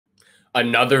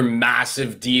Another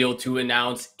massive deal to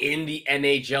announce in the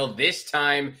NHL. This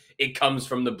time, it comes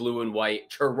from the blue and white.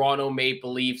 Toronto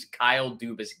Maple Leafs, Kyle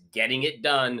Dubas getting it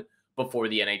done before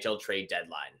the NHL trade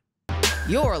deadline.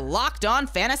 You're Locked On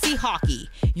Fantasy Hockey,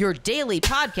 your daily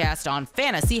podcast on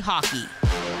fantasy hockey.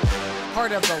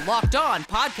 Part of the Locked On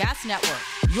Podcast Network,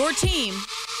 your team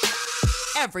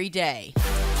every day.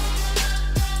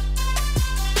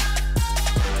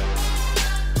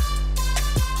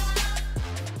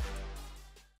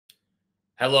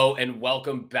 Hello and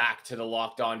welcome back to the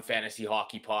Locked On Fantasy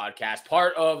Hockey Podcast,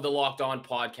 part of the Locked On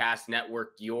Podcast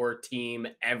Network, your team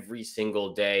every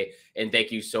single day. And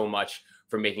thank you so much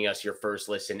for making us your first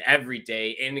listen every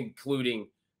day, and including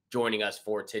joining us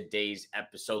for today's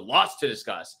episode. Lots to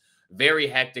discuss. Very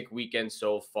hectic weekend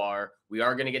so far. We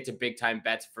are going to get to big time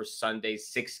bets for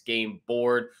Sunday's 6-game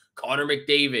board. Connor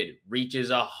McDavid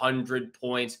reaches 100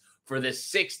 points for the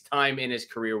 6th time in his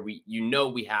career. We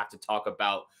have to talk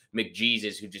about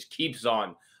McJesus, who just keeps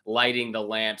on lighting the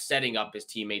lamp, setting up his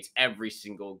teammates every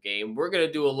single game. We're going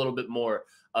to do a little bit more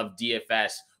of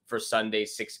DFS for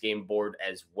Sunday's 6-game board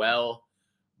as well.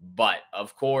 But,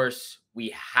 of course,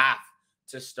 we have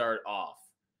to start off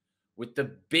with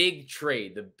the big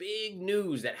trade, the big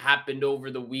news that happened over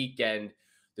the weekend.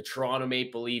 The Toronto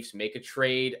Maple Leafs make a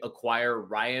trade, acquire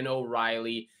Ryan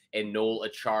O'Reilly and Noel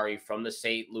Acciari from the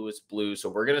St. Louis Blues. So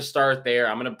we're going to start there.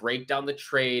 I'm going to break down the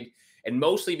trade and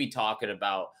mostly be talking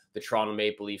about the Toronto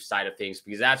Maple Leafs side of things,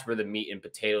 because that's where the meat and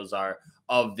potatoes are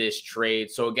of this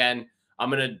trade. So again, I'm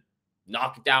going to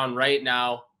knock it down right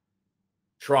now.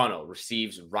 Toronto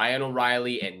receives Ryan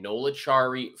O'Reilly and Noel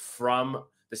Acciari from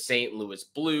the St. Louis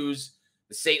Blues.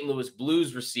 The St. Louis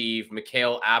Blues receive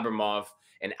Mikhail Abramov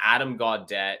and Adam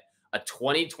Gaudette, a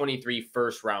 2023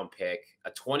 first-round pick, a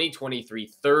 2023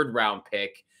 third-round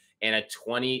pick, and a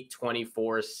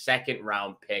 2024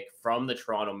 second-round pick from the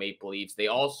Toronto Maple Leafs. They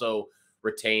also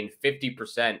retained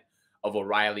 50% of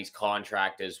O'Reilly's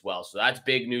contract as well. So that's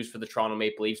big news for the Toronto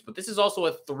Maple Leafs. But this is also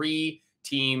a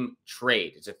 3-team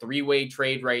trade. It's a 3-way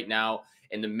trade right now.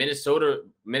 And the Minnesota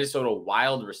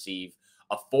Wild receive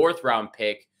a 4th-round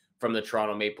pick from the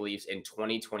Toronto Maple Leafs in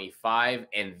 2025.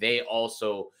 And they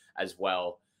also, as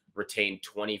well, retain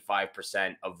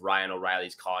 25% of Ryan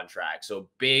O'Reilly's contract. So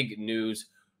big news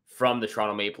from the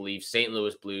Toronto Maple Leafs, St.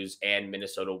 Louis Blues, and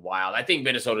Minnesota Wild. I think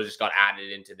Minnesota just got added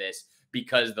into this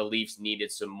because the Leafs needed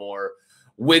some more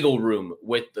wiggle room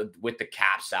with the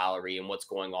cap salary and what's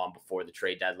going on before the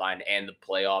trade deadline and the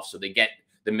playoffs. So they get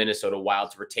the Minnesota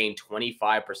Wild to retain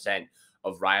 25%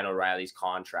 of Ryan O'Reilly's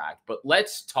contract. But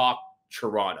let's talk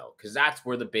Toronto, because that's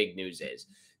where the big news is.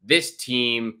 This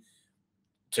team,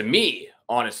 to me,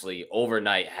 honestly,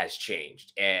 overnight has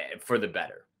changed for the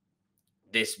better.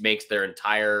 This makes their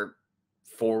entire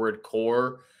forward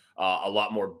core a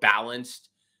lot more balanced,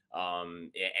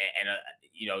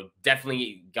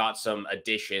 definitely got some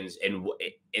additions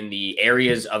in the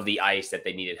areas of the ice that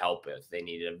they needed help with. They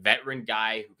needed a veteran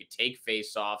guy who could take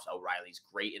faceoffs. O'Reilly's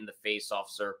great in the faceoff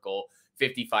circle,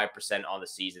 55% on the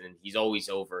season, and he's always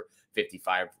over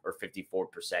 55 or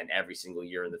 54% every single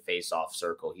year in the faceoff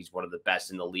circle. He's one of the best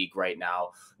in the league right now.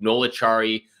 Noel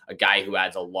Acciari, a guy who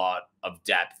adds a lot of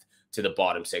depth to the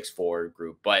bottom 6 forward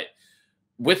group. But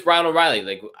with Ryan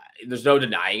O'Reilly, there's no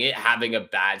denying it, having a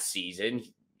bad season,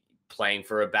 playing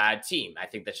for a bad team. I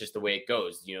think that's just the way it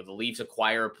goes. The Leafs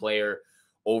acquire a player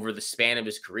over the span of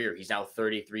his career. He's now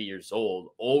 33 years old.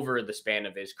 Over the span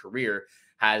of his career,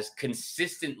 has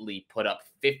consistently put up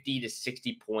 50 to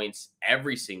 60 points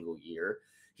every single year.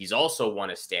 He's also won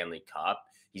a Stanley Cup.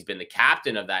 He's been the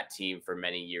captain of that team for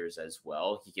many years as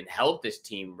well. He can help this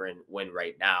team win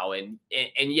right now. And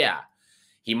yeah,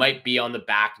 he might be on the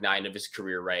back 9 of his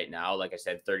career right now. Like I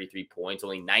said, 33 points,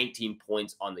 only 19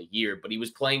 points on the year, but he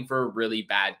was playing for a really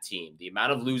bad team. The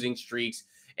amount of losing streaks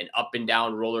and up and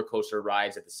down roller coaster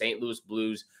rides that the St. Louis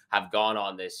Blues have gone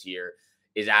on this year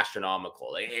is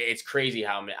astronomical. It's crazy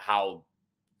how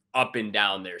up and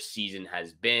down their season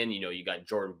has been. You got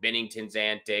Jordan Binnington's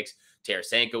antics.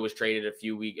 Tarasenko was traded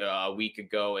a week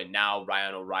ago, and now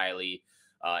Ryan O'Reilly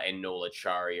and Noel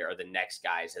Acciari are the next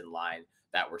guys in line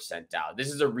that were sent out.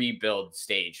 This is a rebuild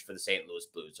stage for the St. Louis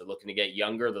Blues. They're looking to get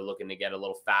younger. They're looking to get a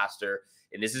little faster,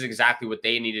 and this is exactly what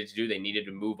they needed to do. They needed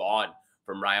to move on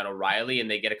from Ryan O'Reilly, and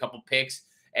they get a couple picks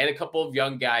and a couple of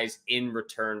young guys in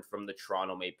return from the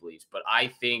Toronto Maple Leafs. But I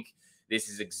think this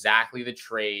is exactly the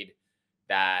trade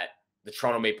that the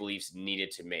Toronto Maple Leafs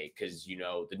needed to make, because,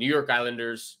 the New York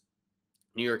Islanders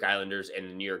and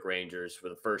the New York Rangers were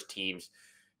the first teams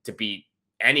to beat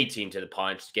any team to the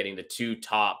punch, getting the two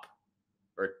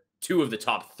of the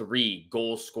top 3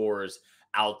 goal scorers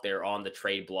out there on the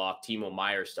trade block. Timo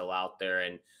Meyer's still out there,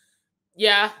 and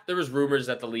Yeah, there was rumors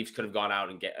that the Leafs could have gone out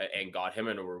and got him,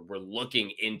 and we're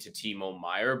looking into Timo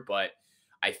Meier. But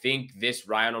I think this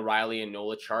Ryan O'Reilly and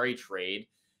Noel Acciari trade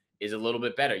is a little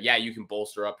bit better. Yeah, you can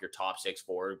bolster up your top six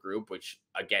forward group, which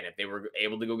again, if they were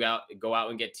able to go out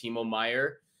and get Timo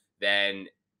Meier, then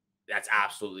that's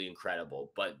absolutely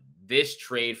incredible. But this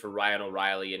trade for Ryan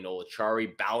O'Reilly and Noel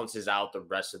Acciari balances out the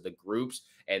rest of the groups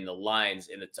and the lines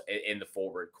in the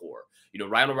forward core.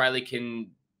 Ryan O'Reilly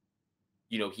can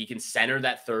he can center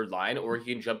that third line, or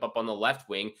he can jump up on the left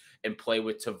wing and play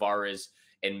with Tavares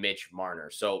and Mitch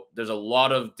Marner. So there's a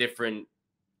lot of different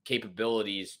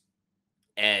capabilities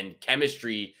and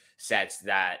chemistry sets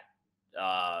that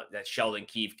Sheldon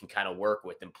Keefe can kind of work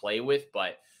with and play with.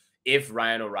 But if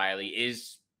Ryan O'Reilly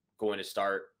is going to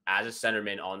start as a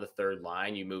centerman on the third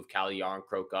line, you move Calle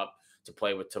Yarncroke up to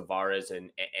play with Tavares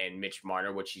and Mitch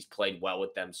Marner, which he's played well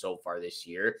with them so far this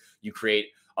year. You create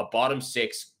a bottom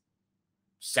six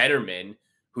centerman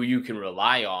who you can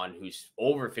rely on, who's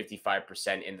over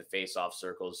 55% in the faceoff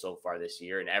circles so far this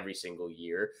year and every single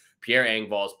year. Pierre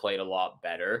Engvall's played a lot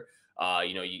better.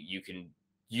 You can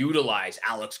utilize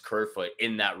Alex Kerfoot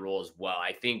in that role as well.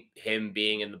 I think him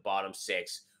being in the bottom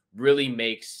six really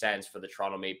makes sense for the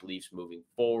Toronto Maple Leafs moving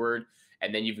forward.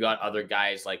 And then you've got other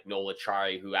guys like Noel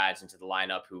Acciari, who adds into the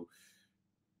lineup, who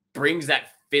brings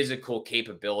that physical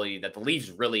capability that the Leafs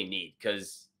really need,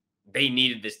 because they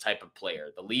needed this type of player.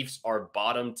 The Leafs are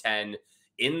bottom 10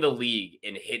 in the league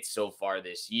in hits so far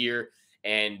this year,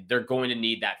 and they're going to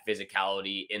need that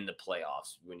physicality in the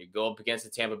playoffs. When you go up against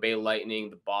the Tampa Bay Lightning,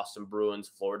 the Boston Bruins,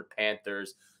 Florida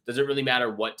Panthers, doesn't really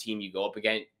matter what team you go up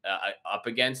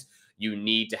against, you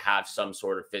need to have some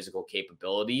sort of physical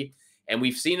capability. And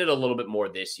we've seen it a little bit more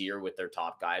this year with their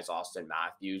top guys, Austin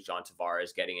Matthews, John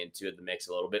Tavares getting into the mix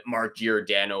a little bit, Mark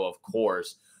Giordano, of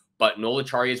course. But Noel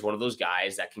Acciari is one of those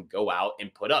guys that can go out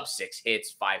and put up 6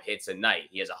 hits, 5 hits a night.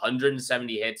 He has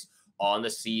 170 hits on the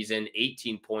season,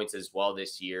 18 points as well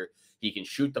this year. He can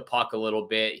shoot the puck a little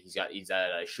bit. He's at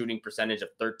a shooting percentage of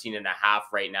 13.5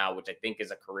 right now, which I think is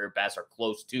a career best or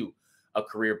close to a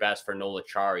career best for Noel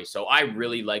Acciari. So I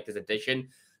really like this addition.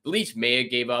 The Leafs may have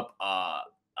gave up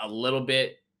a little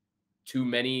bit too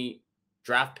many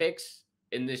draft picks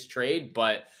in this trade,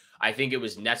 but I think it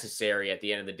was necessary at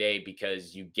the end of the day,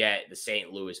 because you get the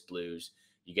St. Louis Blues,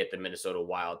 you get the Minnesota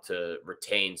Wild to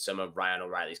retain some of Ryan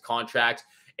O'Reilly's contracts.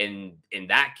 And in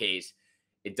that case,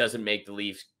 it doesn't make the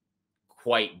Leafs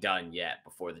quite done yet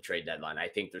before the trade deadline. I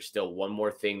think there's still one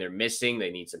more thing they're missing. They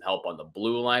need some help on the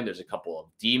blue line. There's a couple of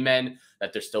D-men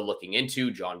that they're still looking into,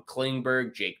 John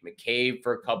Klingberg, Jake McCabe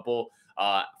for a couple,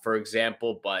 for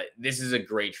example. But this is a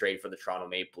great trade for the Toronto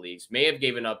Maple Leafs. May have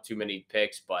given up too many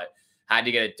picks, but had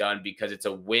to get it done because it's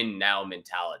a win now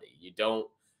mentality. You're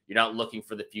not looking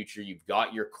for the future. You've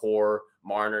got your core,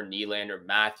 Marner, Nylander,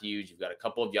 Matthews. You've got a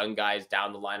couple of young guys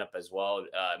down the lineup as well.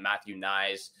 Matthew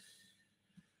Nyes.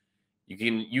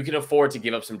 You can afford to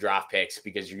give up some draft picks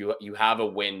because you have a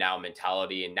win now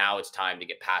mentality, and now it's time to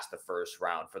get past the first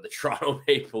round for the Toronto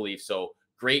Maple Leafs. So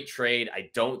great trade. I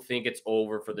don't think it's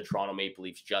over for the Toronto Maple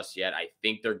Leafs just yet. I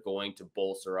think they're going to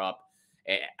bolster up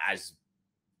as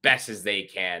best as they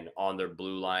can on their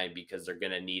blue line, because they're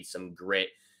going to need some grit,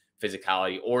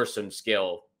 physicality, or some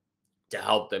skill to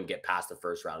help them get past the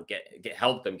first round,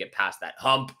 help them get past that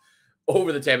hump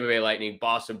over the Tampa Bay Lightning,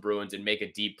 Boston Bruins, and make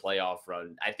a deep playoff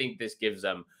run. I think this gives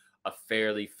them a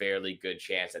fairly good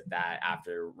chance at that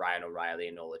after Ryan O'Reilly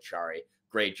and Noel Acciari.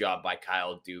 Great job by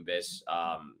Kyle Dubas.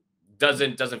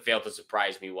 Doesn't fail to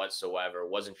surprise me whatsoever.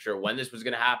 Wasn't sure when this was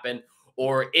going to happen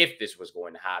or if this was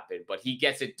going to happen, but he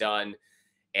gets it done,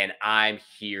 and I'm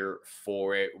here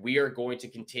for it. We are going to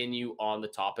continue on the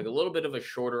topic, a little bit of a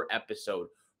shorter episode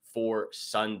for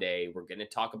Sunday. We're going to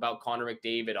talk about Connor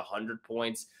McDavid, 100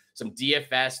 points, some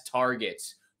DFS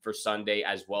targets for Sunday,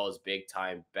 as well as big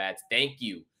time bets. Thank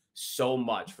you so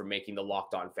much for making the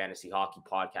Locked On Fantasy Hockey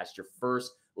Podcast your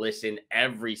first listen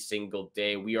every single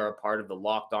day. We are a part of the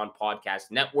Locked On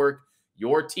Podcast Network,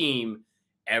 your team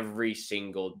every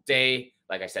single day.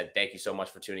 Like I said, thank you so much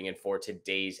for tuning in for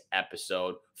today's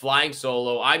episode. Flying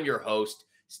solo, I'm your host,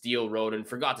 Steele Roden.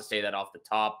 Forgot to say that off the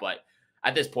top, but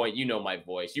at this point, you know my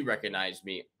voice. You recognize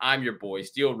me. I'm your boy,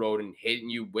 Steele Roden, hitting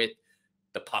you with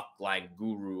the puck line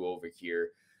guru over here.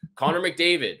 Connor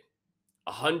McDavid,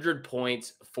 100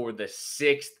 points for the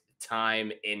 6th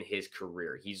time in his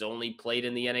career. He's only played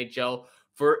in the NHL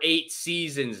for 8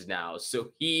 seasons now.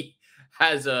 So he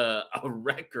has a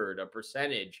record, a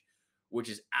percentage, which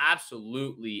is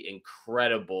absolutely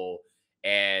incredible.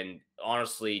 And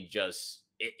honestly, just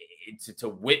to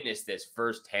witness this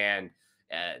firsthand,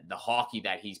 the hockey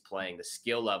that he's playing, the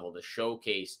skill level, the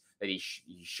showcase that he's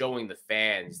showing the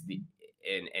fans,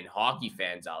 and hockey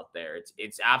fans out there.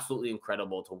 It's absolutely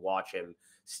incredible to watch him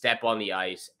step on the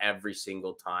ice every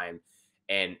single time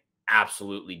and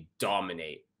absolutely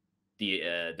dominate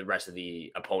the rest of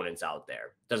the opponents out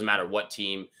there. Doesn't matter what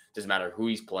team, doesn't matter who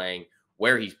he's playing,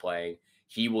 where he's playing,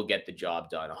 he will get the job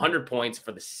done. 100 points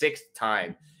for the 6th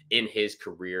time in his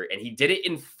career, and he did it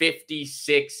in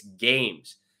 56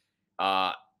 games.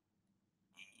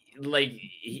 Like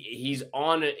he's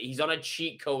on a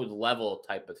cheat code level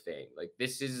type of thing. Like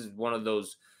this is one of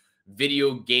those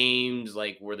video games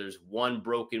like where there's one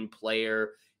broken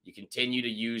player, you continue to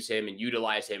use him and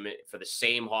utilize him for the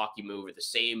same hockey move or the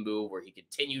same move where he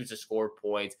continues to score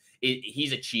points.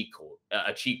 He's a cheat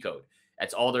code.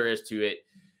 That's all there is to it.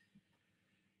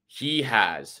 He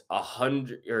has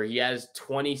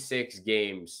 26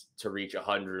 games to reach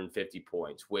 150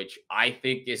 points, which I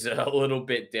think is a little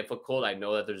bit difficult. I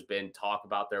know that there's been talk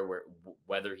about there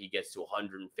whether he gets to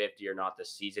 150 or not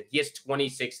this season. He has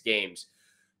 26 games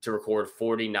to record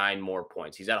 49 more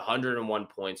points. He's at 101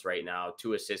 points right now,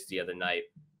 2 assists the other night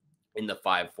in the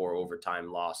 5-4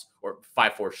 overtime loss or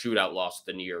 5-4 shootout loss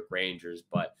to the New York Rangers,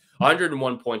 but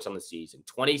 101 points on the season,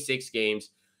 26 games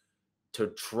to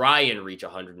try and reach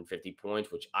 150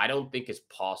 points, which I don't think is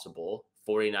possible.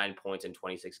 49 points in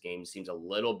 26 games seems a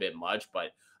little bit much,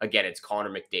 but again, it's Connor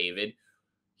McDavid.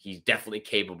 He's definitely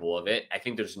capable of it. I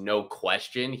think there's no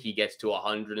question he gets to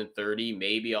 130,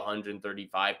 maybe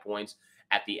 135 points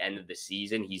at the end of the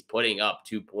season. He's putting up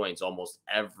 2 points almost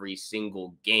every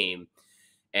single game.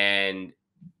 And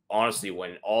honestly,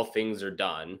 when all things are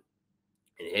done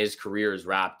and his career is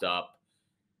wrapped up,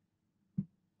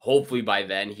 hopefully by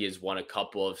then he has won a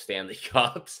couple of Stanley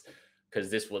Cups, because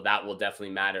that will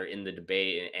definitely matter in the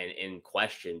debate and in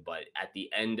question. But at the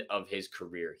end of his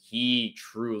career, he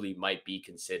truly might be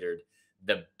considered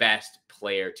the best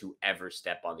player to ever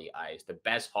step on the ice, the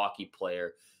best hockey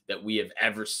player that we have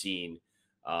ever seen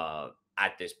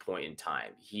at this point in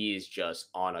time. He is just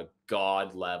on a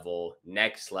god level,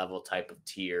 next level type of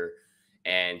tier,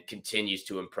 and continues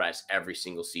to impress every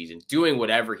single season, doing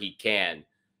whatever he can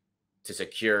to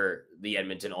secure the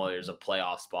Edmonton Oilers a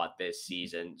playoff spot this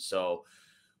season. So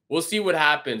we'll see what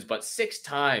happens. But 6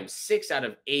 out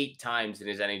of 8 times in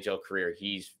his NHL career,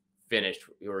 he's finished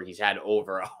or he's had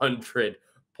over 100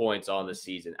 points on the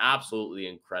season. Absolutely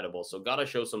incredible. So got to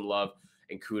show some love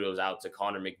and kudos out to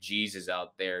Connor McJesus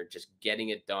out there, just getting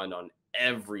it done on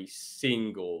every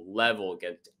single level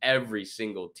against every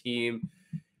single team.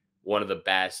 One of the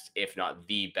best, if not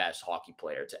the best hockey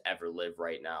player to ever live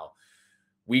right now.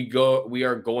 We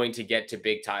are going to get to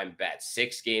big time bets.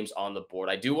 6 games on the board.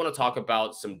 I do want to talk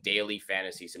about some daily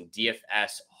fantasy, some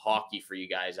DFS hockey for you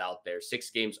guys out there. 6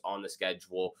 games on the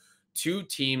schedule. 2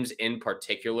 teams in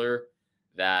particular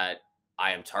that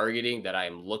I am targeting, that I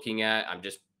am looking at. I'm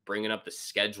just bringing up the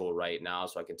schedule right now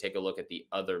so I can take a look at the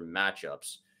other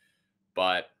matchups.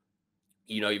 But,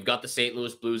 you've got the St.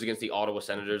 Louis Blues against the Ottawa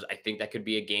Senators. I think that could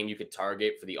be a game you could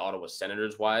target for the Ottawa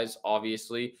Senators wise,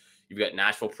 obviously. You've got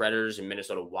Nashville Predators and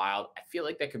Minnesota Wild. I feel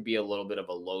like that could be a little bit of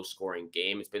a low-scoring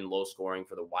game. It's been low-scoring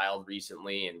for the Wild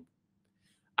recently, and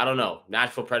I don't know.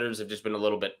 Nashville Predators have just been a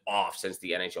little bit off since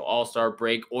the NHL All-Star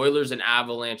break. Oilers and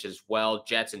Avalanche as well.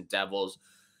 Jets and Devils.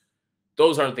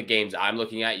 Those aren't the games I'm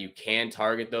looking at. You can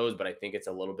target those, but I think it's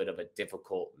a little bit of a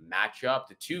difficult matchup.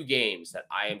 The 2 games that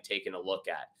I am taking a look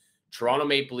at, Toronto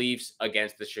Maple Leafs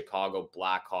against the Chicago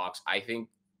Blackhawks. I think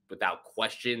without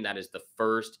question that is the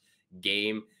first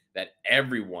game that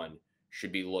everyone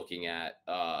should be looking at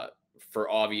for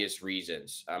obvious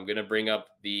reasons. I'm going to bring up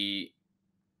the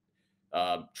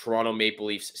Toronto Maple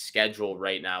Leafs schedule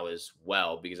right now as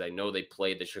well, because I know they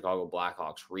played the Chicago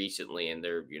Blackhawks recently, and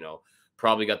they're,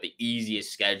 probably got the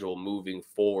easiest schedule moving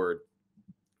forward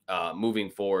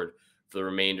for the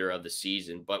remainder of the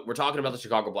season. But we're talking about the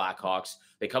Chicago Blackhawks.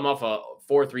 They come off a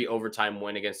 4-3 overtime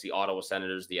win against the Ottawa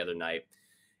Senators the other night.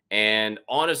 And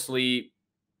honestly,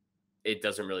 it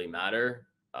doesn't really matter.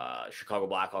 Chicago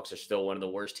Blackhawks are still one of the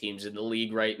worst teams in the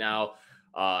league right now.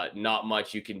 Not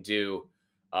much you can do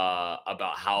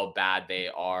about how bad they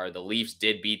are. The Leafs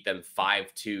did beat them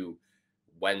 5-2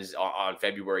 on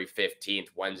February 15th,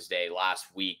 Wednesday last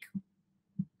week,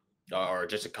 or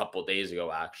just a couple days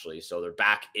ago, actually. So they're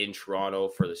back in Toronto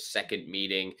for the second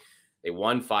meeting. They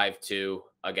won 5-2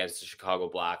 against the Chicago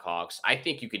Blackhawks. I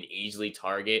think you can easily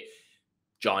target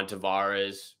John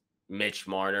Tavares, Mitch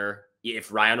Marner.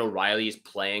 If Ryan O'Reilly is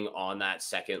playing on that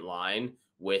second line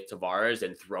with Tavares,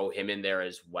 and throw him in there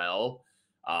as well,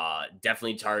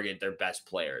 definitely target their best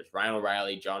players. Ryan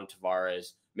O'Reilly, John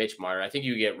Tavares, Mitch Marner. I think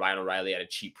you get Ryan O'Reilly at a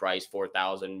cheap price,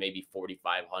 $4,000, maybe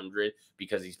 $4,500,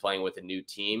 because he's playing with a new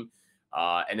team.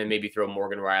 And then maybe throw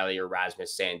Morgan Riley or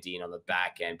Rasmus Sandin on the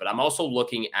back end. But I'm also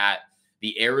looking at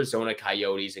the Arizona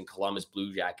Coyotes and Columbus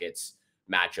Blue Jackets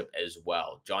matchup as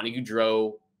well. Johnny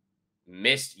Gaudreau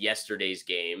missed yesterday's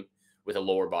game with a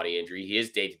lower body injury. He is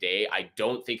day-to-day. I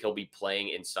don't think he'll be playing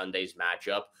in Sunday's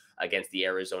matchup against the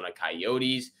Arizona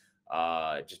Coyotes,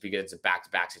 just because it's a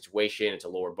back-to-back situation. It's a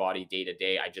lower body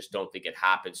day-to-day. I just don't think it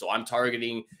happens. So I'm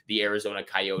targeting the Arizona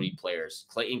Coyote players.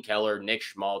 Clayton Keller, Nick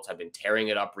Schmaltz have been tearing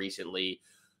it up recently.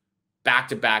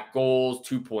 Back-to-back goals,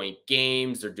 2-point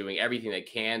games. They're doing everything they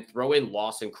can. Throw in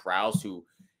Lawson Krause, who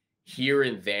here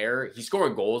and there, he's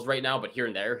scoring goals right now, but here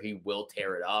and there, he will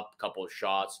tear it up. A couple of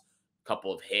shots, a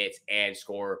couple of hits, and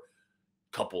score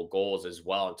a couple of goals as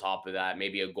well. On top of that,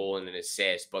 maybe a goal and an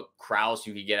assist. But Krause,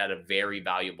 you can get at a very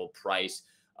valuable price,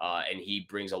 and he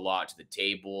brings a lot to the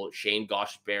table. Shane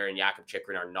Gostisbehere and Jakub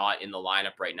Chychrun are not in the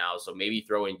lineup right now, so maybe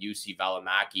throw in UC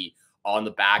Valimaki on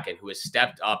the back end, who has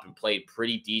stepped up and played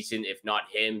pretty decent. If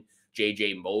not him,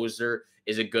 JJ Moser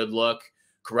is a good look.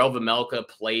 Karel Vejmelka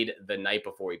played the night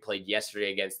before. He played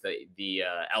yesterday against the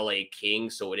LA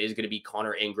Kings, so it is going to be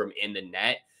Connor Ingram in the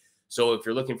net. So if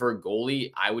you're looking for a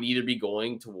goalie, I would either be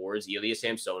going towards Ilya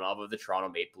Samsonov of the Toronto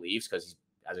Maple Leafs, because he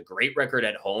has a great record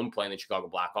at home playing the Chicago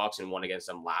Blackhawks and won against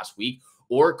them last week,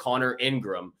 or Connor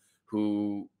Ingram,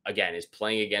 who, again, is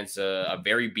playing against a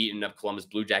very beaten up Columbus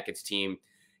Blue Jackets team.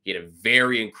 He had a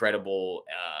very incredible,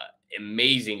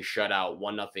 amazing shutout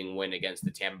 1-0 win against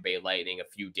the Tampa Bay Lightning a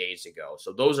few days ago.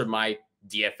 So those are my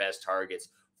DFS targets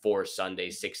for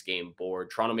Sunday's 6-game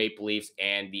board. Toronto Maple Leafs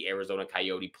and the Arizona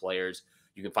Coyote players.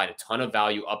 You can find a ton of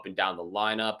value up and down the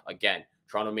lineup. Again,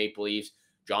 Toronto Maple Leafs,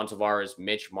 John Tavares,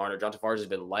 Mitch Marner. John Tavares has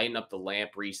been lighting up the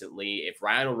lamp recently. If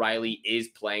Ryan O'Reilly is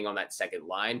playing on that second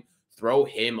line, throw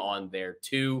him on there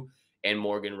too. And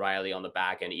Morgan Riley on the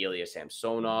back end, Ilya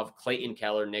Samsonov, Clayton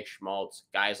Keller, Nick Schmaltz,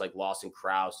 guys like Lawson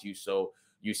Krause,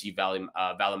 UC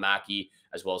Valimaki,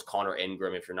 as well as Connor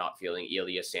Ingram if you're not feeling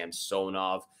Ilya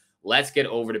Samsonov. Let's get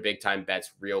over to big time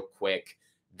bets real quick.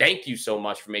 Thank you so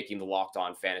much for making the Locked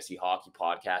On Fantasy Hockey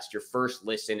Podcast your first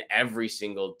listen every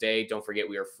single day. Don't forget,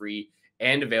 we are free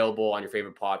and available on your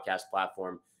favorite podcast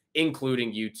platform,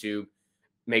 including YouTube.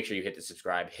 Make sure you hit the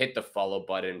subscribe, hit the follow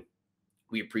button.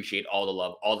 We appreciate all the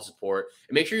love, all the support,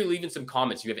 and make sure you're leaving some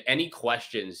comments. If you have any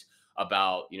questions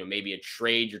about, maybe a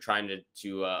trade you're trying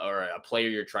to or a player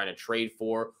you're trying to trade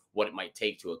for, what it might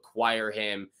take to acquire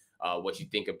him, what you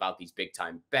think about these big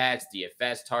time bets,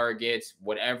 DFS targets,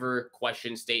 whatever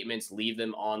question statements, leave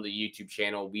them on the YouTube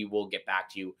channel. We will get back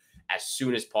to you as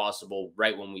soon as possible,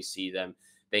 right when we see them.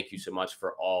 Thank you so much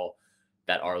for all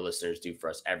that our listeners do for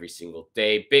us every single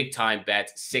day. Big time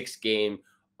bets, 6-game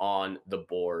on the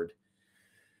board.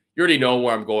 You already know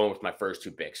where I'm going with my first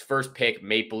 2 picks. First pick,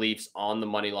 Maple Leafs on the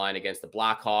money line against the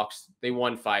Blackhawks. They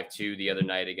won 5-2 the other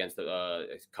night against a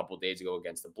couple of days ago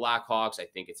against the Blackhawks. I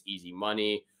think it's easy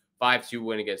money. 5-2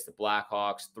 win against the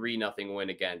Blackhawks. 3-0 win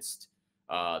against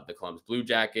the Columbus Blue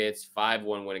Jackets.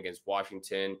 5-1 win against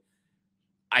Washington.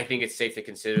 I think it's safe to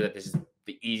consider that this is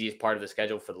the easiest part of the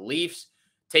schedule for the Leafs.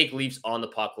 Take Leafs on the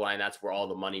puck line. That's where all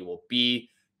the money will be.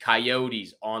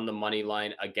 Coyotes on the money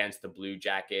line against the Blue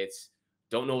Jackets.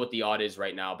 Don't know what the odd is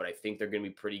right now, but I think they're going to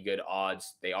be pretty good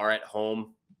odds. They are at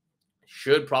home.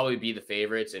 Should probably be the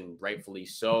favorites, and rightfully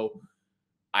so.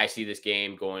 I see this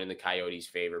game going in the Coyotes'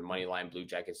 favor. Moneyline Blue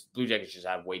Jackets. Blue Jackets just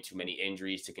have way too many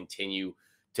injuries to continue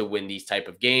to win these type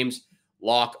of games.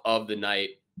 Lock of the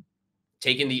night.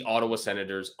 Taking the Ottawa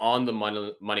Senators on the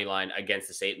money line against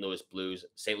the St. Louis Blues.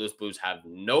 St. Louis Blues have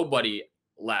nobody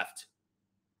left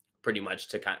pretty much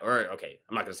to I'm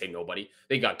not going to say nobody.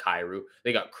 They got Kyrou,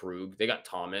 they got Krug, they got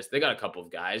Thomas, they got a couple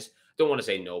of guys. Don't want to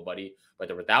say nobody, but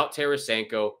they're without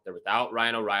Tarasenko, they're without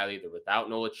Ryan O'Reilly, they're without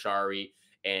Noel Acciari,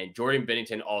 and Jordan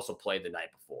Binnington also played the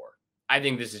night before. I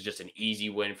think this is just an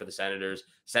easy win for the Senators.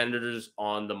 Senators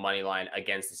on the money line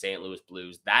against the St. Louis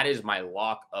Blues. That is my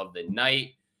lock of the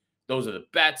night. Those are the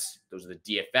bets. Those are the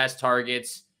DFS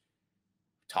targets.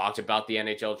 Talked about the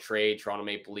NHL trade, Toronto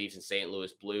Maple Leafs and St.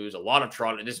 Louis Blues. A lot of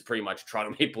Toronto. This is pretty much a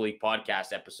Toronto Maple Leaf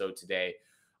podcast episode today.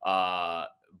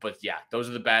 But yeah, those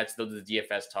are the bets. Those are the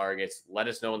DFS targets. Let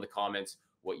us know in the comments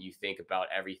what you think about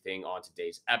everything on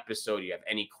today's episode. Do you have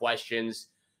any questions?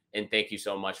 And thank you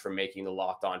so much for making the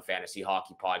Locked On Fantasy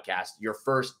Hockey Podcast your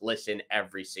first listen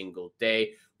every single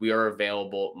day. We are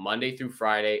available Monday through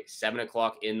Friday, 7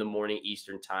 o'clock in the morning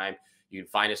Eastern time. You can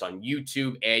find us on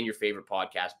YouTube and your favorite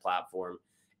podcast platform.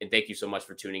 And thank you so much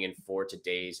for tuning in for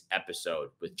today's episode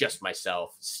with just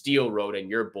myself, Steele Roden,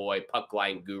 your boy, Puck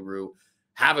Line Guru.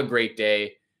 Have a great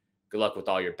day. Good luck with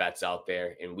all your bets out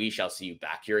there, and we shall see you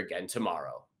back here again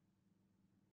tomorrow.